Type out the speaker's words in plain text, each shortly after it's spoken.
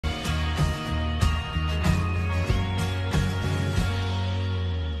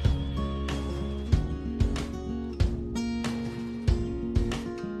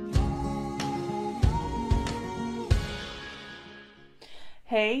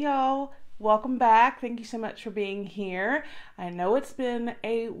Hey y'all, welcome back. Thank you so much for being here. I know it's been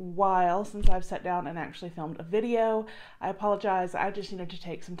a while since I've sat down and actually filmed a video. I apologize, I just needed to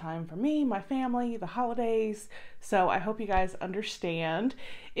take some time for me, my family, the holidays, so I hope you guys understand.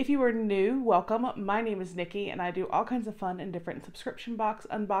 If you are new, welcome. My name is Nikki and I do all kinds of fun and different subscription box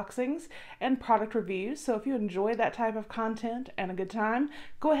unboxings and product reviews, so if you enjoy that type of content and a good time,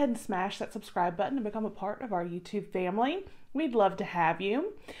 go ahead and smash that subscribe button and become a part of our YouTube family. We'd love to have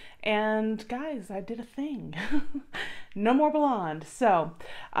you. And guys, I did a thing. No more blonde. So,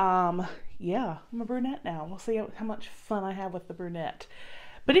 yeah, I'm a brunette now. We'll see how much fun I have with the brunette.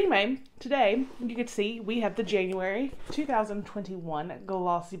 But anyway, today, you can see we have the January 2021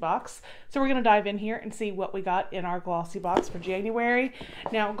 GlossyBox. So we're going to dive in here and see what we got in our GlossyBox for January.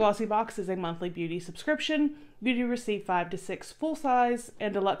 Now, GlossyBox is a monthly beauty subscription. You do receive 5 to 6 full-size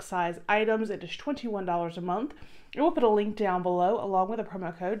and deluxe size items. It is $21 a month. I will put a link down below along with a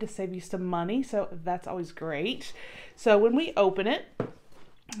promo code to save you some money, so that's always great. So when we open it,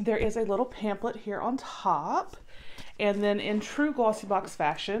 there is a little pamphlet here on top, and then in true GlossyBox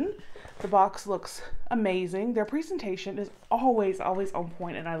fashion, the box looks amazing. Their presentation is always on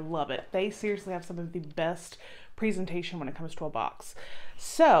point, and I love it. They seriously have some of the best presentation when it comes to a box.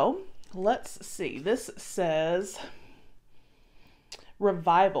 So let's see. This says,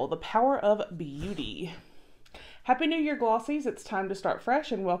 Revival, the power of beauty. Happy New Year, Glossies. It's time to start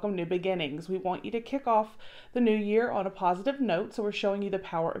fresh and welcome new beginnings. We want you to kick off the new year on a positive note, so we're showing you the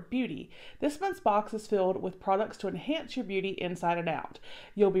power of beauty. This month's box is filled with products to enhance your beauty inside and out.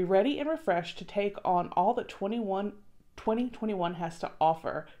 You'll be ready and refreshed to take on all that 2021 has to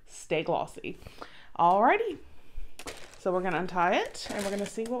offer. Stay glossy. Alrighty. So we're going to untie it and we're going to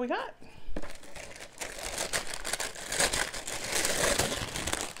see what we got.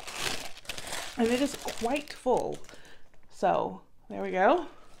 And it is quite full. So there we go.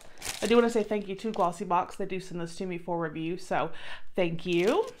 I do want to say thank you to GlossyBox. They do send this to me for review, so thank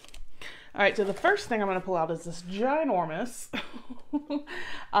you. All right, so the first thing I'm going to pull out is this ginormous.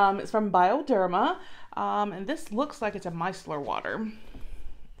 It's from Bioderma, and this looks like it's a micellar water.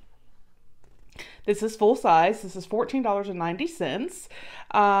 This is full size. This is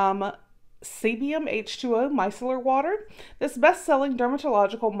 $14.90. Cebium H2O micellar water. This best-selling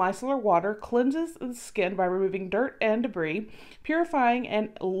dermatological micellar water cleanses the skin by removing dirt and debris, purifying and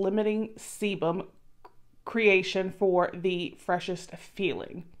limiting sebum creation for the freshest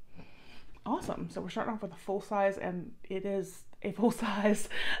feeling. Awesome. So we're starting off with a full size, and it is a full size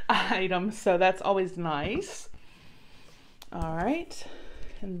item, so that's always nice. All right.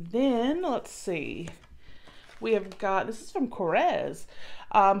 And then let's see. We have got, this is from Corez,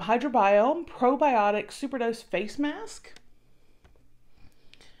 Hydrobiome Probiotic Superdose Face Mask.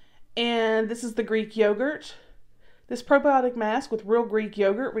 And this is the Greek yogurt. This probiotic mask with real Greek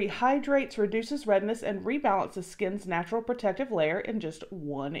yogurt rehydrates, reduces redness, and rebalances skin's natural protective layer in just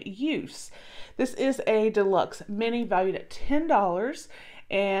one use. This is a deluxe mini valued at $10.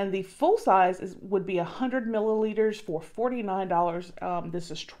 And the full size would be 100 milliliters for $49. This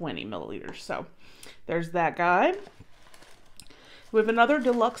is 20 milliliters. So there's that guy. We have another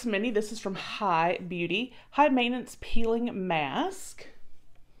deluxe mini. This is from High Beauty. High Maintenance Peeling Mask.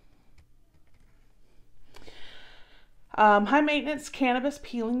 High Maintenance Cannabis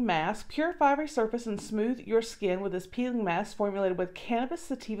Peeling Mask. Purify, resurface, and smooth your skin with this peeling mask formulated with cannabis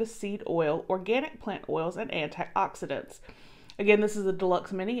sativa seed oil, organic plant oils, and antioxidants. Again, this is a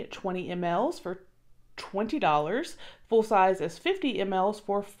deluxe mini at 20 mLs for $20. Full size is 50 mLs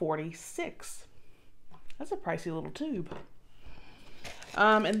for $46. That's a pricey little tube.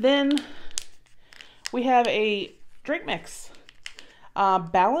 And then we have a drink mix.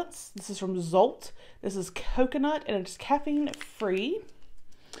 Balance. This is from Zolt. This is coconut and it's caffeine free.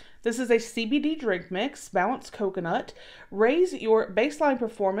 This is a CBD drink mix, balanced coconut. Raise your baseline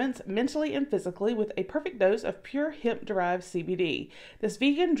performance mentally and physically with a perfect dose of pure hemp-derived CBD. This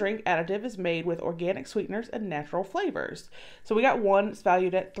vegan drink additive is made with organic sweeteners and natural flavors. So we got one. It's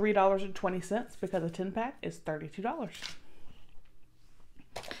valued at $3.20 because a 10-pack is $32.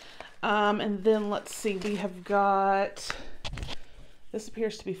 And then let's see, we have got, this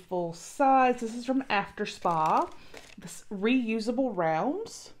appears to be full size. This is from After Spa. This reusable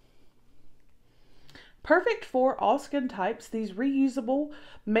rounds. Perfect for all skin types, these reusable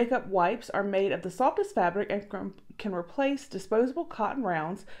makeup wipes are made of the softest fabric and can replace disposable cotton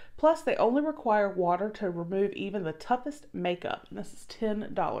rounds. Plus, they only require water to remove even the toughest makeup. And this is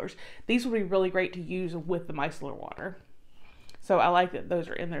 $10. These would be really great to use with the micellar water. So I like that those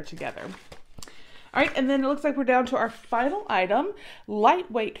are in there together. All right, and then it looks like we're down to our final item,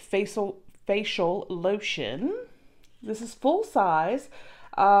 lightweight facial lotion. This is full size.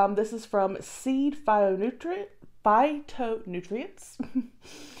 This is from Seed Phytonutrients.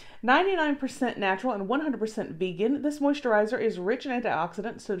 99% natural and 100% vegan. This moisturizer is rich in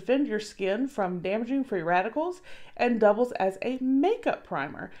antioxidants to defend your skin from damaging free radicals and doubles as a makeup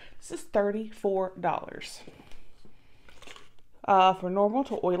primer. This is $34. For normal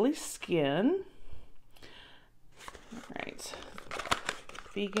to oily skin. All right.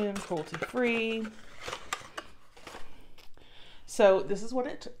 Vegan, cruelty-free. So this is what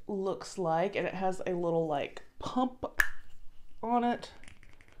it looks like, and it has a little like pump on it.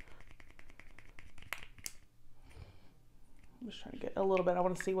 I'm just trying to get a little bit. I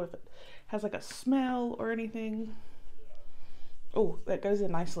want to see if it has like a smell or anything. Oh, that goes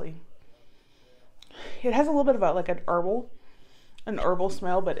in nicely. It has a little bit of like an herbal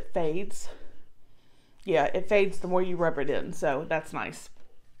smell, but it fades. Yeah, it fades the more you rub it in, so that's nice.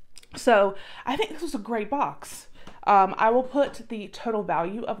 So I think this was a great box. I will put the total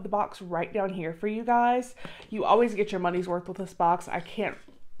value of the box right down here for you guys. You always get your money's worth with this box. I can't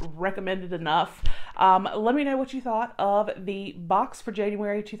recommend it enough. Let me know what you thought of the box for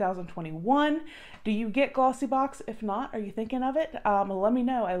January 2021. Do you get GlossyBox? If not, are you thinking of it? Let me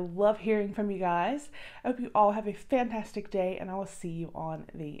know. I love hearing from you guys. I hope you all have a fantastic day, and I will see you on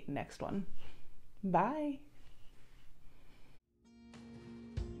the next one. Bye.